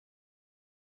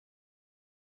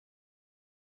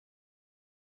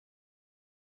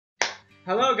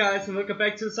Hello guys and welcome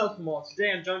back to Salthemor.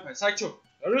 Today I'm joined by Salth.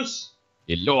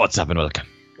 Hello, what's up and welcome.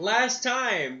 Last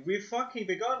time we fucking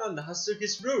begun on the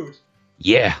Hazuki's route.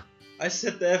 Yeah. I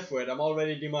said the F word, I'm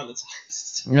already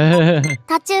demonetized. Yeah,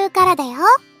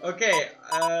 Okay,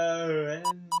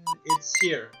 it's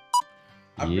here.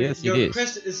 yes, your it is.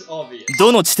 quest is obvious.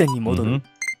 どの地点に戻る？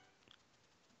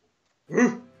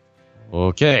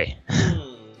 Okay.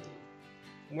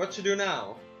 What to do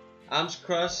now? Arms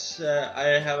crossed,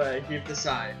 I have a heap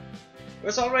aside. It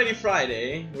was already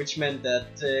Friday, which meant that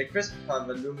Christmas part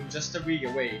was looming just a week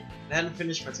away. I hadn't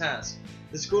finished my task.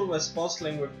 The school was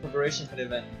bustling with preparation for the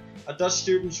event. I dodged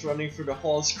students running through the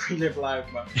halls, screaming like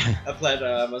a platter,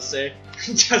 I must say.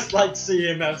 Just like see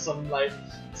him have some like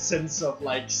sense of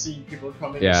like seeing people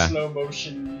coming in slow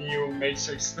motion, Neo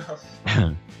Matrix stuff.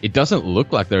 It doesn't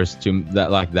look like there's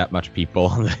that much people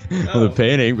on the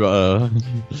painting, but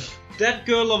that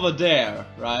girl over there,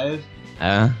 right?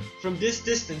 From this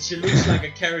distance, she looks like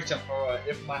a character for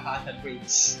If My Heart Had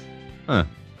Wings. Huh.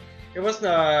 It wasn't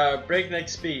a breakneck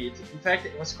speed. In fact,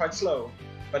 it was quite slow.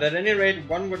 But at any rate,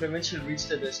 one would eventually reach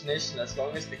their destination as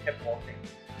long as they kept walking.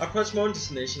 I approached my own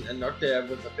destination and knocked there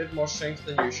with a bit more strength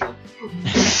than usual.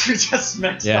 Just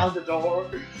smacks down the door.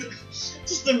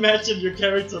 Just imagine your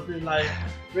character being like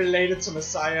related to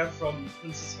Messiah from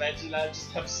Princess Evangela, just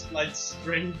have like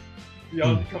strength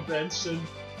beyond comprehension.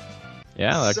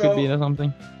 Yeah, that could be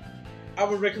something. I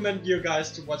would recommend you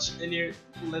guys to watch any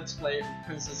Let's Play of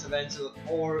Princess Evangela,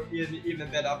 or even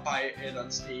better, buy it on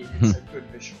Steam. It's a good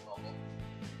visual novel.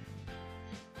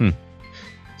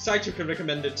 Salth can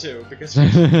recommend it too, because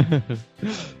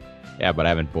yeah, but I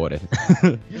haven't bought it.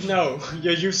 No,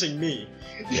 you're using me.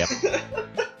 Yep.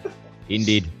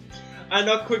 Indeed. I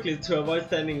knocked quickly to avoid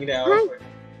standing there awkward.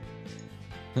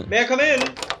 May I come in?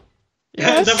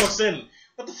 Yes. That was in.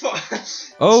 What the fuck?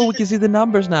 Oh, we can see the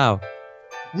numbers now.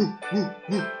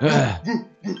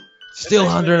 Still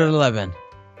 111.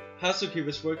 Hazuki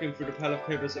was working through the pile of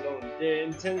papers alone. The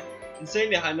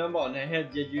insanely high number on her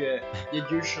head, yet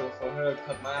usual for her,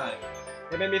 caught my eye.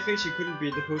 It made me think she couldn't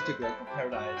be the poster girl for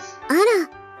Paradise. I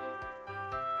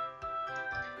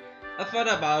thought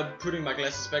about putting my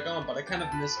glasses back on, but I kind of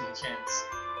missed my chance.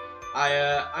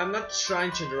 I'm not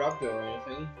trying to interrupt you or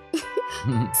anything.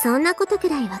 そんなことく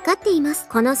らい分かっています。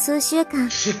この数週間、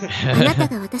あなた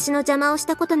が私の邪魔をし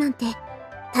たことなんて、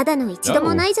ただの一度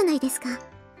もないじゃないですか。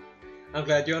I'm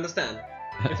glad you understand.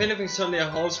 If anything suddenly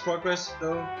halts progress,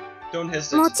 though, don't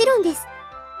hesitate. もちろんです。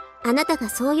あなたが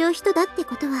そういう人だって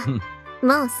ことは、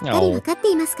もうすっかり分かって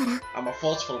いますから。I'm a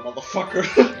forceful motherfucker.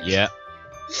 Yeah.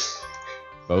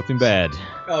 Both in bed.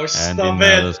 Oh, and stop in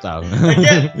it! Other stuff.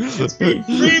 Again, it's been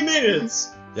 3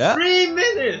 minutes! Yeah. 3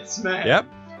 minutes, man! Yep.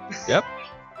 Yep.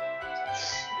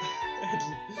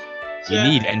 You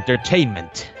need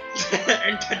entertainment.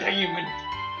 Entertainment!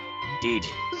 Indeed.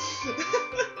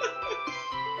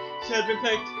 She had been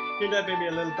picked. That made me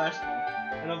a little bashful.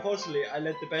 And unfortunately, I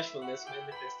let the bashfulness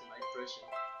manifest in my expression.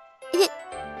 変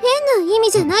な意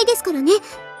味じゃないですからね。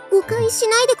誤解し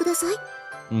ないでください。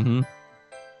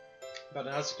But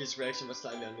Hazuki's reaction was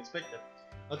slightly unexpected.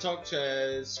 I talked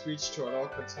screeched to an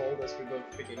awkward halt as we both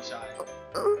became shy.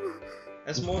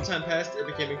 As more time passed, it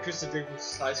became increasingly difficult to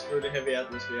slice through the heavy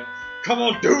atmosphere. Come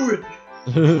on, do it!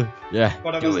 Yeah,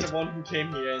 but I was the one who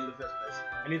came here in the first place.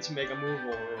 I need to make a move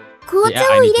or... Yeah,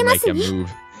 I need to make a move.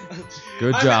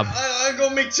 Good job. I'll go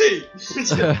make tea!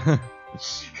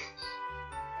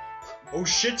 Oh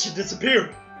shit, she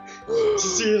disappeared! You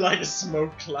see like a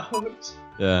smoke cloud?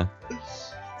 Yeah.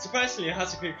 Surprisingly,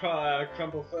 Hazuki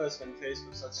crumbled first when faced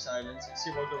with such silence. She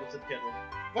walked over to the kettle.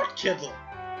 What kettle?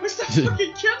 Where's that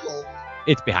fucking kettle?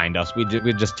 It's behind us.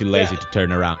 We're just too lazy to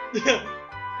turn around.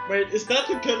 Wait, is that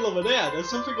the kettle over there? There's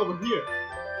something over here.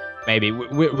 Maybe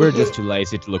we're just too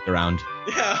lazy to look around.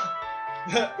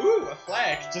 Yeah. Ooh, a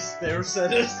flag. Just stares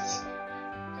at us.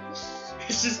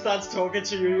 She starts talking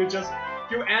to you.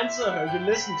 You answer her. You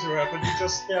listen to her, but you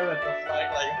just stare at the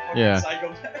flag like a fucking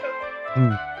psychopath.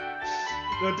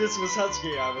 No, this was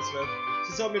Hazuki I was with.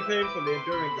 She saw me painfully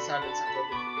enduring the silence and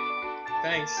broken.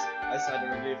 Thanks, I sighed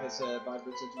in relief as Bible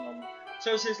returned to normal.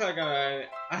 So it seems like I'm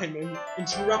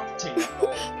interrupting.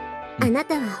 あな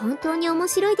たは本当に面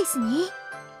白いですね。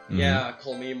Yeah,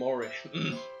 call me Mori.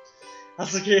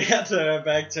 Hazuki had her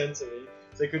back turned to me.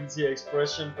 So I couldn't see her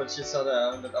expression, but she saw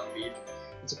the upbeat.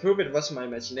 And to prove it wasn't my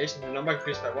imagination, her number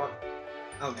increased by 1.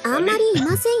 あんまりい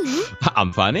ませんよ。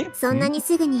I'm funny? そんなに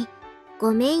すぐに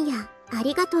ごめんやあ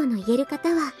りがとうの言える方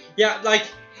は。Yeah, like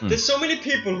there's so many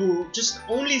people who just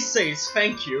only says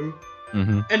thank you,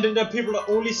 and then there are people that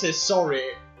only say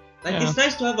sorry. Like it's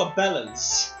nice to have a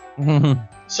balance.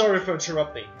 Sorry for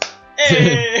interrupting.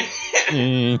 Hey.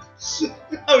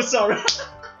 Oh, sorry.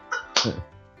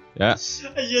 Yeah. I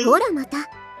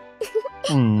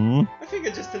think I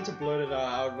just tend to blurt it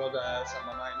out what is on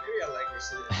my mind. Maybe I like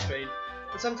restraint.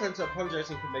 But sometimes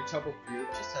apologizing could make trouble for you.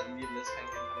 Just had needless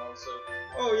hanging and also.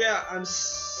 Oh yeah, I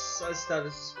started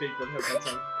to speak with her that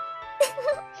time.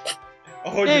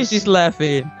 Oh, Hey, she's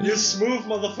laughing. You smooth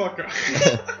motherfucker.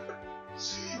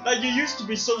 Like, you used to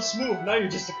be so smooth, now you're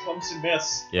just a clumsy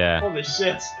mess. Yeah. Holy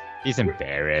shit. He's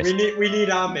embarrassed. We need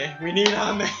army. We need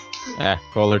army. Yeah,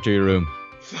 call her to your room.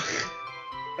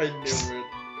 I knew it.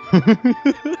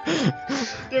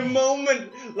 The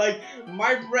moment, like,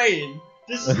 my brain,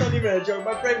 this is not even a joke,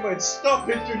 my brain went, stop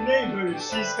it, you name her,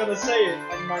 she's gonna say it,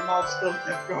 and my mouth still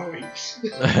kept going.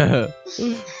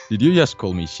 Did you just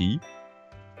call me she?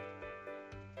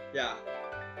 Yeah.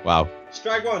 Wow.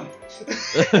 Strike one.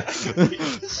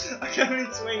 I can't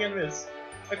even swing and miss.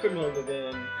 I couldn't hold it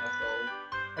in after all.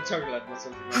 I chocolate was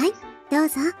something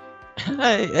else.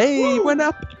 Hey, Woo! went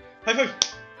up. High five.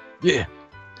 Yeah.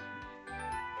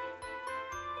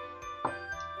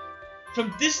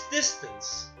 From this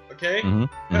distance, okay,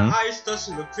 Mm-hmm. her eyes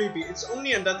doesn't look creepy. It's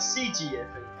only in that CG, I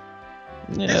think.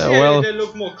 Yeah, This well. they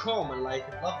look more calm and like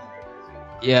lovely.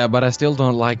 Yeah, but I still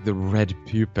don't like the red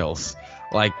pupils.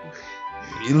 Like,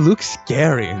 it looks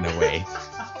scary in a way.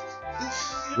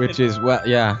 Which is, well,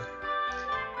 yeah.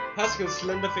 Haskell's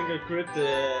slender finger gripped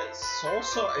the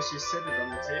saucer as she set it on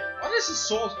the table. What is a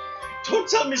sauce? Don't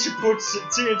tell me she puts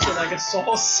tea into like a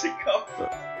sauce cup.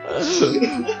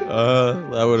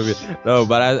 That would have been no,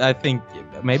 but I think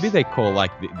maybe they call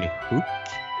like the hook.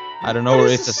 I don't know, or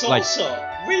it's just like.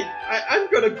 Wait, I'm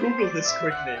gonna Google this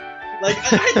quickly. Like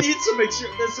I need to make sure.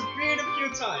 There's been a few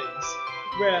times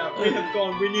where we have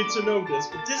gone. We need to know this,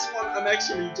 but this one I'm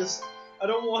actually just. I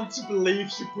don't want to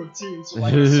believe she put tea into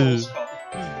like a sauce cup.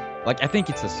 Like I think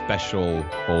it's a special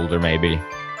holder maybe.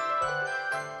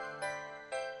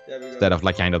 Instead of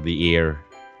like kind of the ear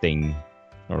thing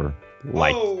or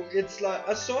light. Oh, it's like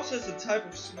a saucer is a type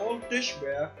of small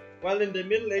dishware, while in the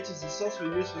Middle Ages it's also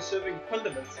used for serving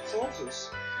condiments and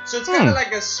sauces. So it's kind of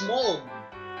like a small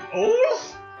bowl?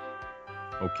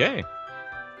 Okay.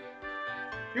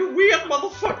 You weird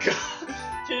motherfucker!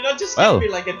 Can you not just give me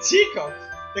like a teacup?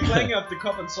 The clanging of the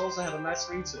cup and saucer had a nice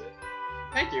ring to it.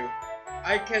 Thank you.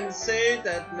 I can say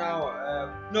that now,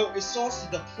 no, is saucer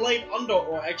the plate under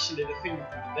or actually the thing you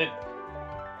put it in?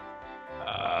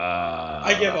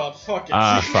 I give up, fuck it.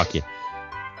 Fuck it.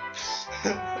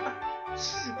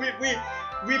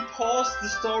 we pause the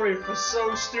story for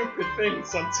so stupid things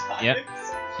sometimes.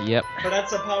 Yep. But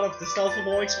that's a part of the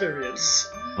Salthemor experience.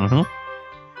 Mm-hmm.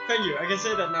 Thank you, I can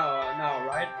say that now,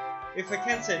 right? If I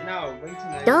can't say it now, when can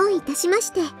I... どういたしま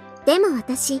して。でも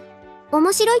私、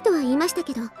面白いとは言いました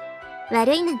けど、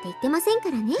悪いなんて言ってませんか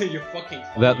らね。You're fucking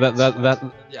that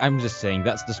I'm just saying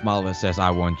that's the smile that says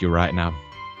I want you right now.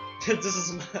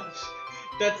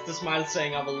 That's the smile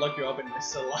saying I will lock you up in my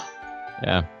cellar.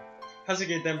 Yeah.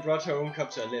 Hazuki then brought her own cup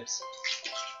to her lips.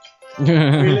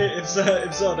 Really? If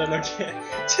so, then okay.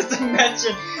 Just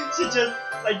imagine, she just,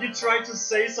 like, you try to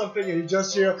say something and you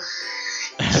just hear...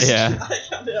 Yeah.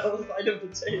 On the other side of the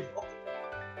table.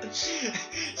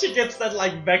 She gets that,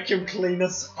 like, vacuum cleaner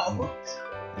sound.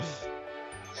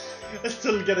 I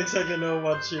still can't exactly know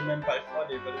what she meant by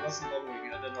funny, but it wasn't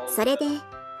annoying at all. それで、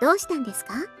どうしたんです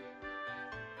か？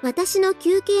私の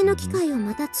休憩の機会を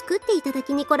また作っていただ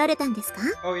きに来られたんですか？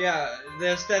 Oh yeah,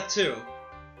 there's that too.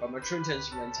 But my true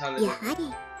intention were entirely やは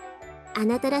り、あ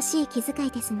なたらしい気遣い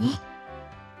ですね。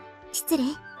失礼。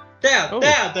There,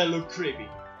 they look creepy.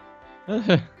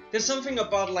 There's something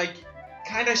about like,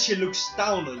 kinda she looks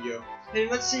down on you. Can you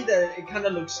not see that it kinda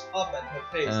looks up at her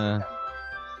face?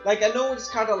 Like I know it's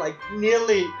kinda like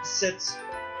nearly sits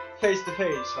face to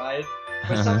face, right?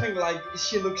 But something like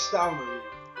she looks down on you.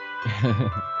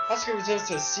 Asuka returns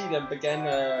to her seat and began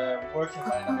working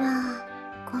right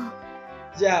now.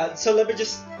 Yeah, so let me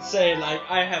just say, like,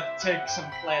 I have taken some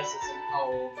classes in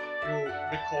how you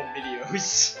record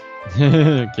videos.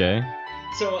 Okay.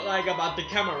 So, like, about the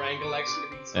camera angle actually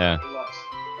means a lot.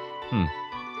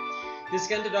 They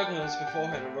scanned the documents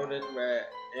beforehand and wrote in where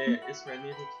is where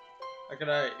needed. I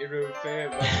gotta refer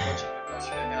watching the brush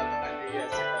hair behind the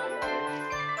ears.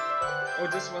 Oh,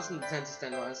 this wasn't the time to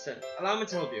stand while I said. Allow me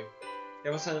to help you.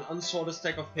 There was an unsorted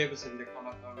stack of papers in the corner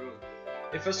of my room.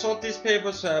 If I sort these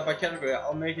papers by category,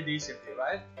 I'll make it easier for you,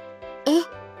 right?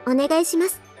 お願いしま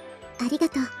す。ありが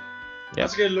とう。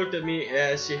Asuka looked at me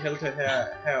as she held her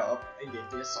hair up and gave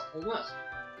me a supple nod.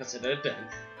 Consider it done.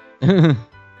 Of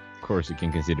course you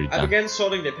can consider it done. I began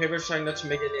sorting the papers, trying not to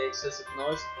make any excessive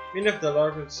noise. Many of the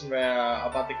documents were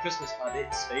about the Christmas party,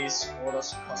 space,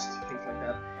 orders, cost, things like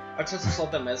that. I tried to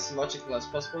sort them as logical as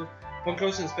possible. Upon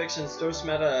close inspections, those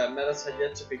matters had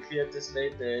yet to be cleared this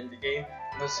late in the game.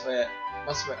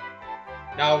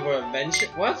 Now venture.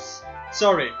 What?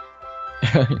 Sorry.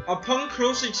 Upon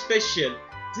close inspection,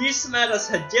 these matters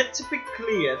had yet to be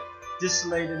cleared this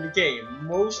late in the game.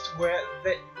 Most were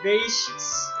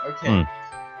evasions. Okay.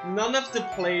 None of the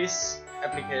place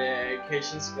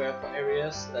applications were for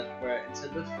areas that were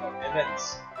intended for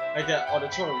events, like the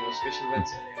auditorium or special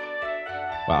events area.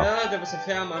 Wow. There was a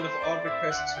fair amount of odd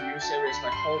requests to use areas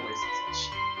like hallways and such.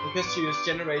 Requests to use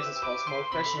generators for a small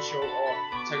fashion show or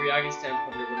teriyaki stand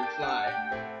probably wouldn't fly.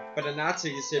 But an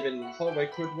Arctic-driven hallway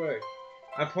could work.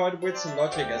 I poured with some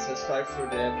logic as I slid through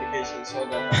the application and saw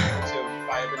that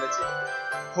viability.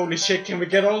 Holy shit, can we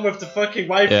get on with the fucking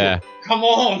waifu? Yeah. Come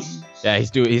on! Yeah, he's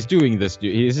doing this.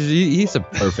 He's a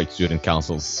perfect student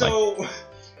council. So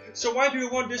why do you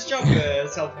want this job,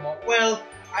 Salthemor? Well,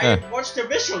 I watched a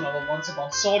visual novel once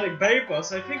about sorting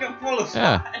papers. I think I'm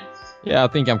qualified. Yeah, I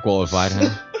think I'm qualified. Huh?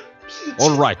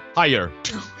 All right, higher.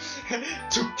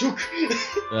 Tuk.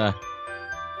 Yeah.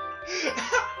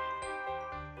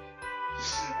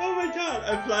 Oh my god!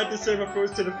 I applied the same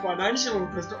approach to the financial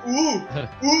request. Ooh,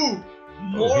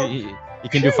 more. He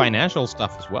can do financial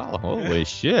stuff as well. Holy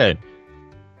shit!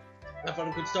 I found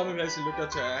a good stopping place and looked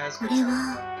at her ass. これ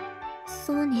は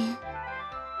そうね。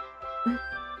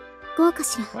どうか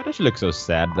しら。 Why does she look so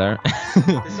sad there?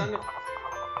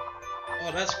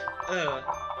 Oh, that's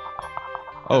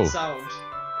Oh, that sound.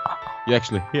 you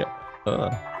actually hear?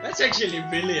 That's actually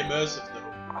really immersive, though.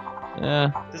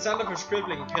 Yeah. The sound of her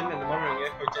scribbling pen and the muttering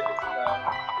echo gently from the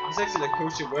It's actually a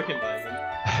cozy work environment.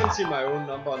 I can't see my own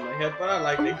number on my head, but I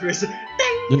like the increase.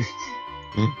 Ding!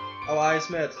 Our eyes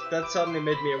met. That suddenly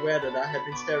made me aware that I had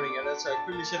been staring at her, so I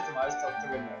quickly shifted my eyes towards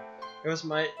the window. It was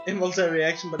my impulsive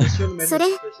reaction, but it surely made me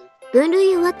suspicious. 分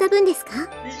類終わった分ですか?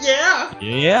 Yeah!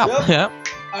 Yeah! Yep. Yeah!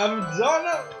 I'm done!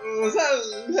 I'm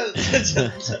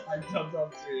done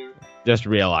up to you. Just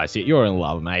realize it. You're in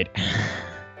love, mate.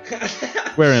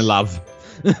 We're in love.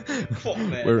 Fuck,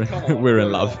 man. Come on, we're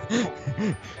in love.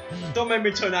 Don't make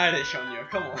me turn Irish on you.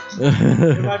 Come on.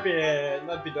 It might be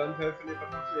not be done perfectly, but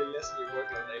hopefully lessen your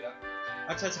workload later.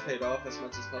 I tried to play it off as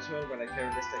much as possible when I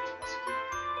carried this text positive.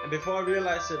 And before I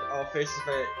realized it, our faces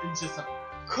were inches of.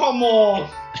 Come on!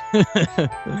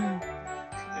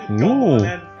 Come on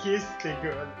and kiss the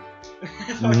girl.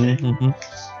 Okay.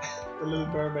 The Little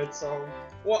Mermaid song.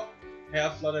 What?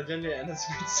 Hair fluttered gently and a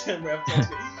sweet sand wrapped towards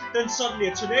me. Then suddenly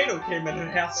a tornado came and her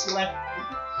hair slapped.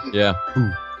 Yeah.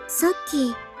 さっ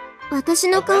き、私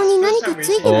の顔に何かつ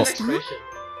いてました?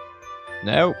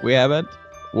 No, we haven't.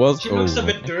 Was She looks a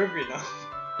bit derpy now.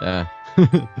 Yeah.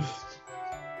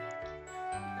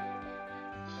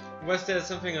 Was there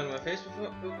something on my face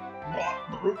before?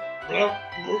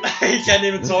 He can't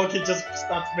even talk, he just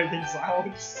starts making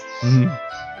sounds.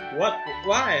 What?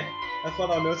 Why? I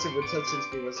thought our notes would touch since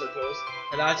we were so close.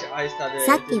 And I started.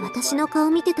 さっき私の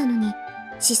顔見てたのに、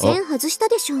視線外した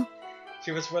でしょ.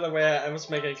 She was well aware and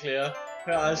was making clear.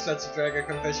 Her eyes tried to drag a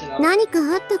confession out. 何か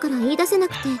あったから言い出せな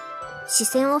くて、視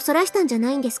線をそらしたんじゃ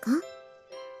ないんですか?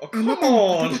 Oh, come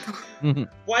on!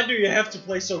 Why do you have to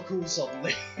play so cool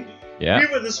suddenly? Yeah. We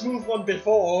were the smooth one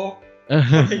before.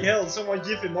 Fucking hell, someone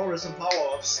give him Morris some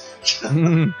power-ups.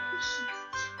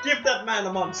 Give that man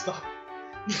a monster.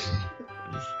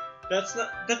 That's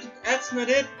not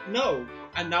it. No.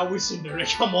 And now we're Sundari.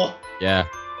 Come on. Yeah.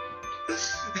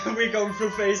 We're going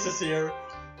through phases here.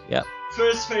 Yeah.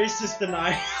 First phase is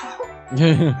denial.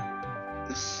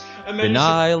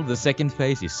 Denial. The second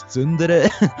phase is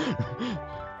tsundere.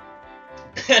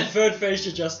 And third phase,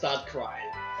 you just start crying.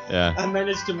 Yeah. I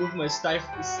managed to move my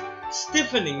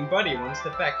stiffening body one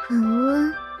step back.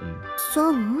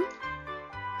 そう?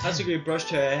 Hatsuki brushed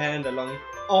her hand along.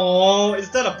 Oh, is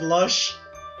that a blush?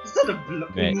 Is that a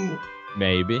blush?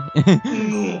 Maybe.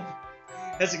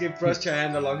 Hatsuki brushed her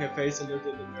hand along her face and looked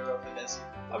in the mirror of the desk.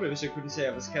 Obviously, I couldn't say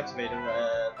I was captivated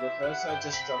with her, so I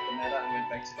just dropped the matter and went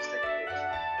back to the stack of papers.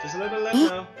 Just a little late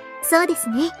now. そうです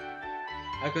ね.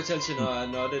 I could tell she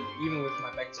nodded, even with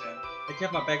my back turned. I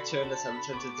kept my back turned as I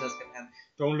returned to the desk at hand.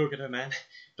 Don't look at her, man.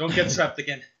 Don't get trapped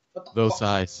again. What the Those fuck?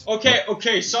 eyes.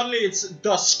 Okay, suddenly it's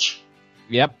dusk.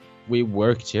 Yep, we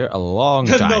worked here a long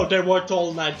time. No, they worked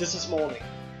all night. This is morning.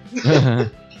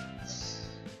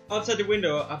 Outside the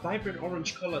window, a vibrant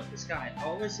orange colored the sky. I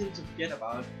always seem to forget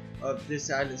about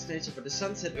this island's nature, but the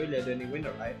sun set earlier than in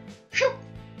winter, right?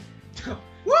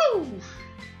 Woo!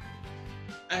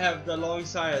 I have the long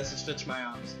sigh as I stretch my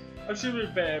arms. I'm sure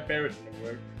we'll bear it in the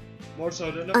work. More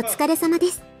so than お疲れ様で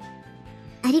す。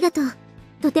ありがとう。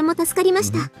とても助かりま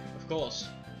した。Of course.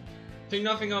 Think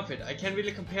nothing of it. I can't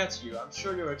really compare to you. I'm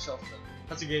sure you're exhausted.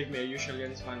 Hatsu gave me a usually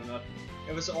undefined nod.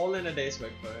 It was all in a day's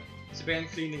work for her. She began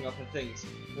cleaning up her things.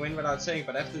 Went without saying,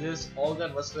 but after this, all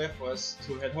that was left was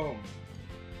to head home.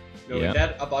 Knowing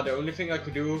that, about the only thing I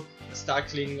could do was start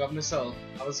cleaning up myself.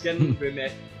 I was getting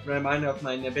reminded of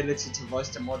my inability to voice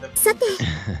the more difficult. さて、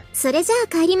それじゃあ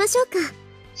帰りましょうか。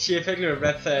She effectively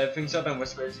wrapped things up and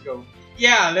was ready to go.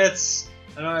 Yeah, let's.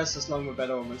 I know as long as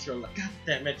better on my shoulder. God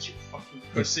damn it, you fucking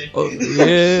pussy. Oh,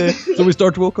 yeah. So we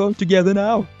start to walk out together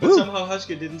now. But somehow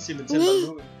Husky didn't seem intent on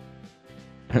moving.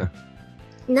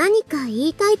 何か言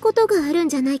いたいことがあるん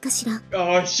じゃないかしら。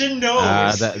Oh, she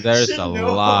knows. There's She a knows.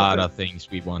 lot of things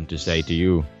we want to say to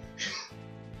you.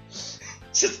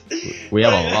 Just, We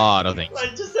have a lot of things.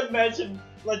 Like, just imagine,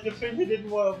 like, the thing he didn't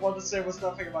want to say was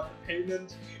nothing about the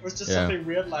payment. It was just something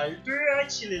weird, like, do you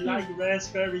actually like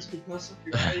raspberries because of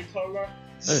your eye color?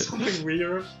 Something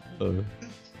weird.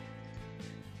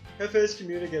 Her face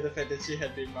communicated the fact that she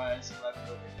had been my eyes and right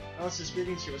over. Honestly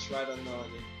speaking, she was right on the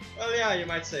money. Well, yeah, you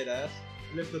might say that.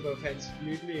 Lifted both hands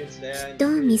fleetly into the air. きっと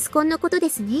ミスコンのことで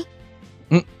すね。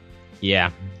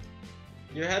Yeah.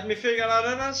 You had me figured out,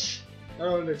 Anash? Not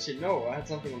only did she know I had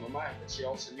something on my mind, but she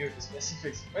also knew the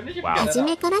specifics. When did you figure 初 that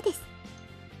め out? からです。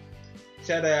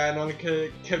 Said I only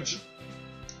kept.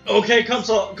 Okay, come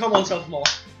on, Salthemor.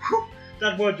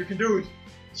 That word, you can do it.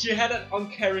 She had an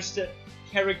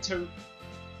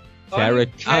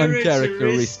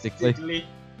uncharacteristically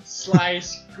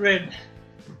slice grin.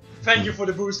 Thank you for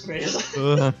the boost, mate.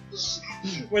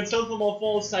 When Salthemor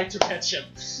falls, time to catch him.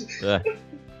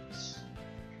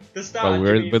 The start. Well,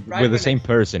 we're you mean right the when same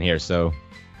person here, so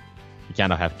you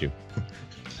kind of have to.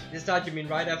 The start, you mean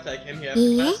right after I came here?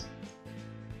 いいえ、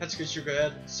 That's good, shook her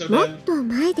head. So も then, っと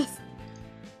前です。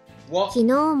 what? 昨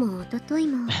日も一昨日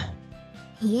も。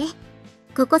いえ、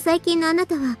ここ最近のあな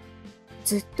たは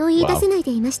ずっと言い出せない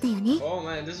でいましたよね。Oh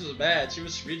man, this was bad. She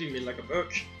was reading me like a book.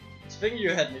 I think you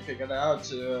had me figured out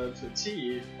to a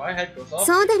T. My head goes off.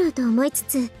 そうだろうと思いつ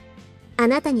つ、あ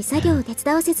なたに作業を手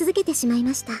伝わせ続けてしまい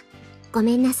ました。ご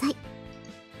めんなさい。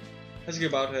 Let's get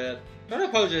about her head. Don't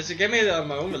apologize. You gave me it on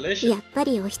my own volition. やっぱ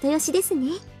りお人よしです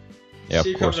ね。 Yeah, of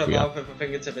She course covered her we are. mouth with her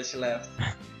fingertip as she laughed.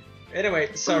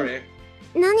 Anyway, sorry.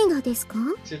 何がですか？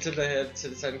 She tilted her head to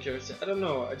the side and curiosity. I don't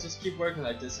know. I just keep working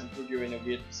like this and put you in a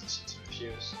weird position to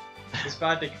refuse.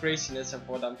 Despite the craziness of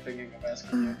what I'm thinking of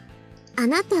asking you. あ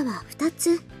なたは2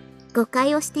つ誤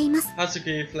解をしています。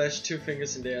 Hatsuki flashed two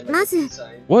fingers in the air like ま a ず peace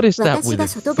sign. What is that 私 with が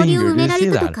the 外堀を finger? 埋め Do ら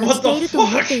you れ see たと that? 感じていると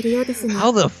思っているようですが、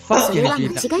 How the fuck So can you you are do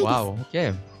that? michigai Wow,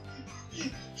 okay.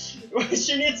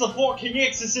 She needs a fucking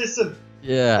exorcism.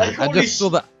 Yeah, Like, I holy just saw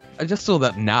that. I just saw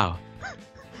that now.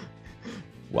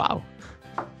 Wow.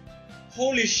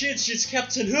 Holy shit, she's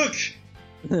Captain Hook.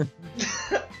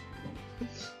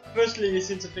 Firstly, you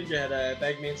seem to think you had a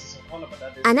bag maintenance of honor, but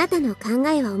that is. あなたの考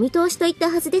えはお見通しと言った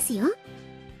はずですよ。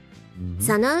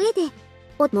その上で、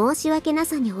申し訳な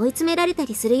さに追い詰められた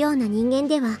りするような人間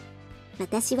では、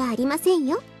私はありません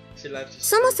よ。 She laughed.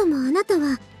 そもそもあなた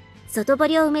は、外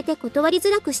堀を埋めて断り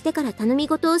づらくしてから頼み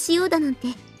事をしようだなんて、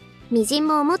みじん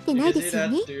も思ってない Did you で see すよ that?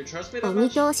 ね。 Do you trust me お that 見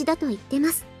much? 通しだと言ってま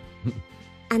す。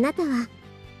あなたは、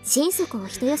心底お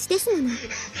人よしですもの。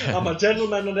I'm a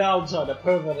gentleman on the outside, a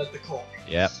pervert at the core.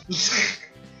 Yep.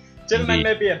 Gentleman Indeed.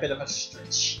 may be a bit of a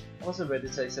stretch. I wasn't ready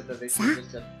to accept that they Sa-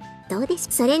 suggested. どうでしょ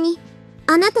う。それに、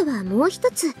あなたはもう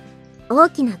一つ、大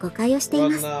きな誤解をしてい Well,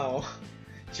 ます。 now,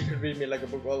 she could read me like a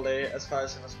book all day, as far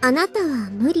as I was. あなたは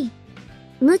無理、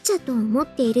無茶と思っ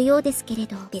ているようですけれ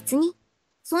ど、別に、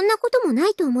そんなこともな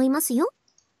いと思いますよ。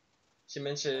 She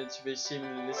mentioned it to be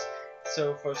seamless,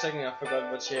 so for a second I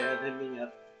forgot what she had hinting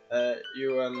at.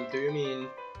 Do you mean?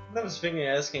 I was thinking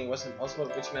asking wasn't possible,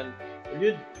 which meant, will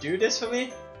you do this for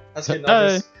me? Asking not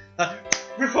this.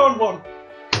 We found one!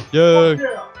 Yeah.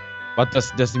 Yeah! But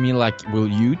does it mean like, will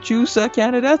you choose a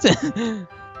candidate?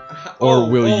 Or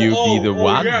will you be the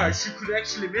one? Yeah, she could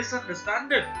actually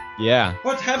misunderstand it. Yeah.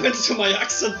 What happened to my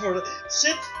accent for the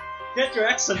shit? Get your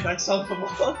accent back, Salthemor.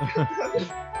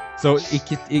 So she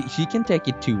can take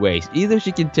it two ways. Either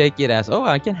she can take it as, oh,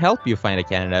 I can help you find a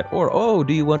candidate, or oh,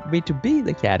 do you want me to be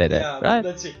the candidate, Yeah, right?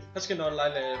 let's see. Let's get on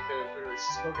line. She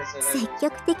spoke as a. 積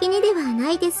極的にではな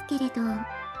いですけれど、ね。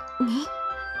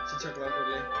 She took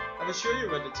awkwardly. I was sure you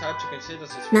were the type to consider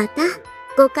such. また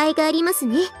誤解があります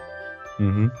ね。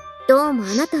Mm-hmm. どうもあ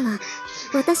なたは、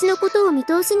私のことを見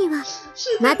通すには、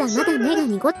まだまだ目が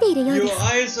濁っているよう Your です。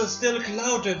 eyes are still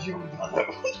clouded, you brother.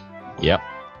 Yep.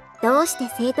 どうして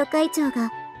生徒会長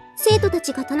が、生徒た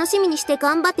ちが楽しみにして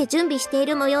頑張って準備してい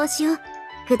る催しを、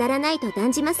くだらないと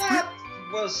断じますか？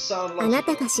 That was sound あな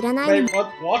logical. たが知らないの Wait,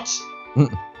 what?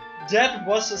 That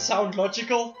was a sound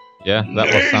logical? Yeah,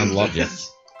 that was sound logic.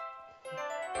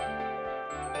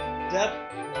 That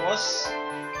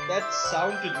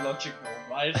sounded logical,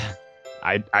 right?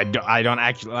 I don't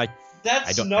actually like. That's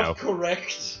I don't not know.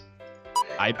 correct.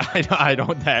 I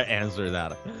don't dare answer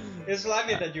that. It's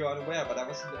likely that you're unaware, but I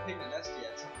was in the picnic last year.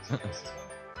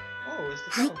 Oh, is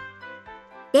the phone?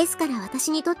 ですから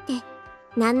私にとって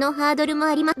何のハードルも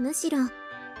ありまむしろ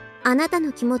あなた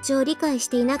の気持ちを理解し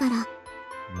ていながら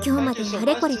今日まであ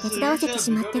れこれ手伝わせて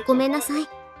しまってごめんなさい。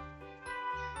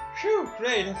 Phew,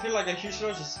 great. I feel like a huge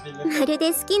loss has been lifted. まる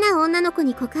で好きな女の子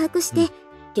に告白して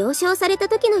了承された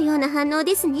時のような反応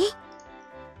ですね。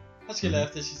 Husky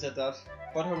laughed as she said that,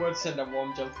 but her words sent a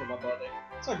warm jump through my body.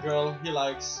 It's a girl he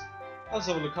likes. I was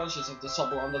only conscious of the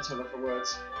subtle undertone of her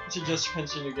words, and she just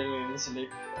continued giggling innocently.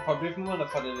 Probably even more, I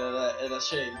found it a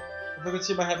shame. If I could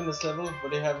see my happiness level,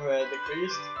 would it have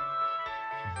decreased?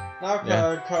 Now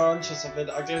conscious of it,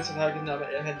 I glanced at Hagen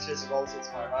and his all since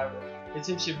my arrival. It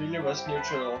seems she really was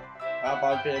neutral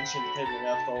about being syndicated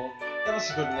after all. That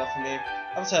was good enough for me.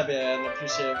 I was happy and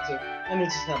appreciative. I need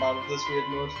to snap out of this weird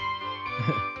mood.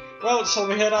 Well, shall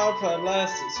we head out at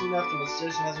last? Soon after the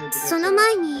station has been その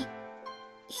前に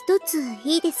一つ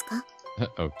いいですか？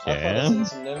 Okay. Some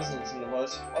nervousness in the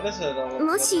voice. What is it?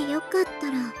 もしよかった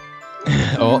ら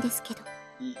いいんですけど。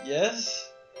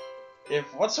 Yes? If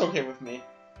what's okay with me?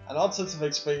 An odd sense of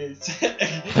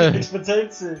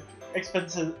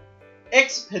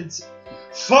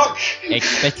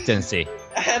Expectancy.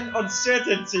 And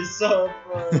uncertainty, so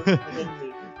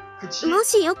could she? も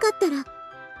しよかったら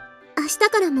明日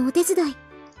からもお手伝い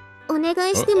お願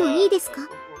いしてもいいですか？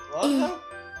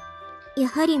 や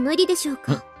はり無理でしょう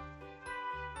か？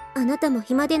あなたも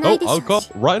暇でないでしょう I'll come し。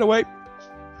 right away.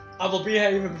 I will be here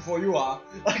even before you are.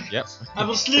 Yep. I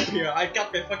will sleep here. I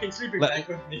got my fucking sleeping bag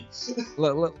with me.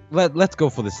 Let's go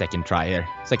for the second try here.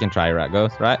 Second try, right?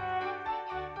 Goes right.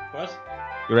 What?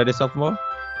 You ready, Salthemor?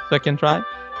 Second try.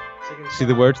 Second See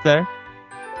the words there?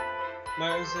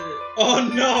 My uncertainty. Oh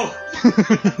no!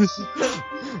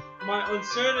 My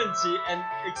uncertainty and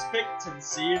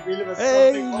expectancy really was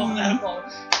something on that one.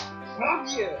 Fuck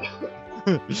you!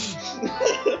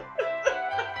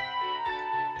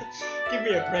 Give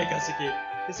me a break, Asuki.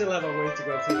 You still have a way to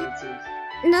go to it too.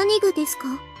 何がですか？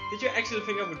 Did you actually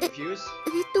think I would refuse?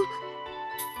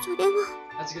 それは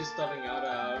Asuki's starting out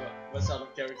was out of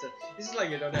character. This is like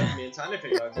you don't have me entirely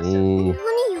figured out just yet. Ooh.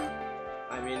 何よ。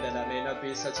 I mean that I may not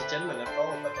be such a gentleman after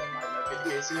all, but that might not be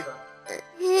the case either.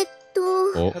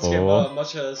 Asuki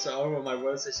much as over my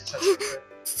words as she touched me.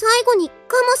 最後にか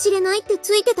もしれないって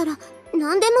ついてたら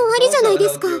何でもありじゃないで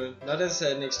すか。 Not as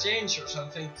an exchange or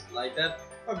something like that,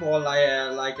 but more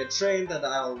like a train that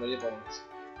I already bought.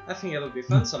 I think it'll be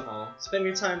fun somehow.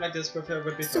 Spending time like this with her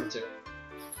would be fun too.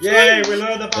 Yay, we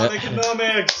learned about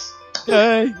economics!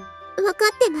 Yay! 分か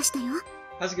ってましたよ。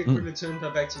 Asuki quickly turned her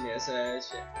back to me as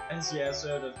she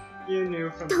asserted, "You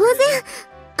knew from the 当然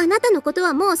あなたのこと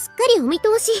はもうすっかりお見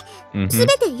通し。す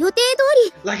べて予定通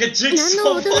り。 Like a 何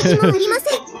jigsaw の驚きもありま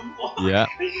せん。 Yeah.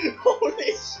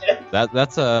 Holy shit!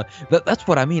 That's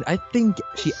what I mean. I think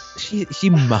she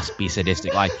must be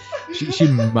sadistic. Like she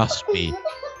must be.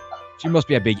 She must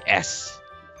be a big S.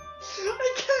 I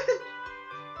can't.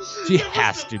 She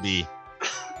has to be.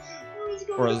 What's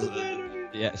Or going on?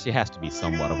 yeah, she has to be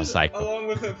somewhat of a psycho. Along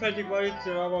with her frantic voice,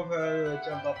 the arm of her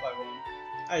jumped up by one.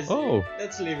 I see. Oh.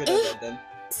 Let's leave it at that then.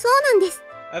 そうなんです。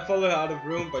 I followed her out of the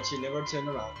room, but she never turned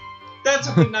around. That's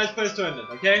a nice place to end it,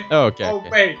 okay? Okay. Oh, Okay.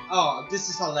 wait. Oh, this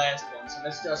is our last one, so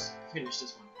let's just finish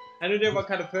this one. I knew what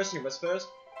kind of person she was first.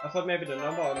 I thought maybe the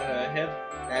number on her head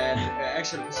and her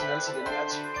actual personality didn't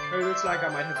match. But it looks like I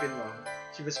might have been wrong.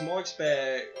 She was more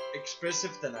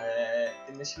expressive than I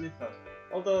initially thought.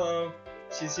 Although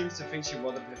she seems to think she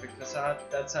wore the perfect facade,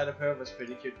 that side of her was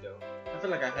pretty cute though. I feel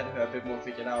like I had her a bit more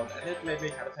figured out, and it made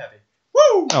me kind of happy.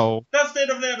 Woo! Oh. That's the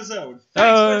end of the episode.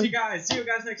 Thanks for watching, guys. See you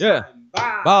guys next time.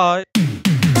 Bye. Bye.